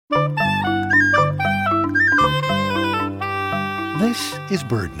This is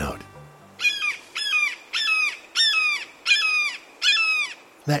BirdNote.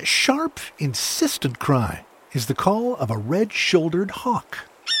 That sharp, insistent cry is the call of a red-shouldered hawk.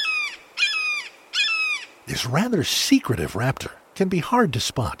 This rather secretive raptor can be hard to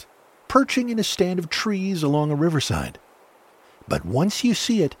spot, perching in a stand of trees along a riverside. But once you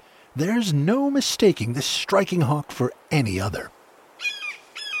see it, there's no mistaking this striking hawk for any other.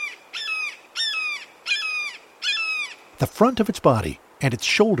 The front of its body and its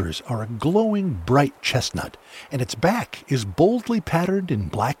shoulders are a glowing bright chestnut, and its back is boldly patterned in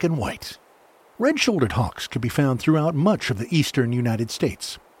black and white. Red-shouldered hawks can be found throughout much of the eastern United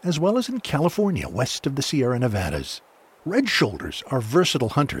States, as well as in California west of the Sierra Nevadas. Red shoulders are versatile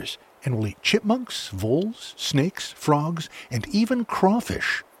hunters and will eat chipmunks, voles, snakes, frogs, and even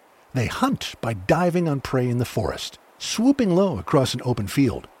crawfish. They hunt by diving on prey in the forest, swooping low across an open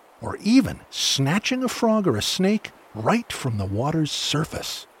field, or even snatching a frog or a snake right from the water's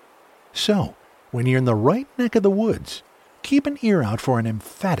surface. So, when you're in the right neck of the woods, keep an ear out for an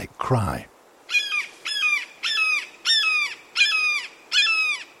emphatic cry.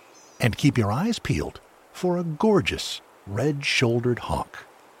 And keep your eyes peeled for a gorgeous red-shouldered hawk.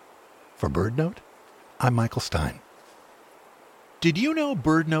 For BirdNote, I'm Michael Stein. Did you know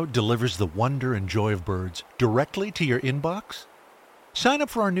BirdNote delivers the wonder and joy of birds directly to your inbox? Sign up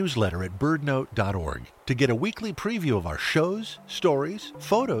for our newsletter at birdnote.org to get a weekly preview of our shows, stories,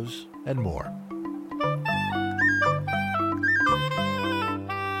 photos, and more.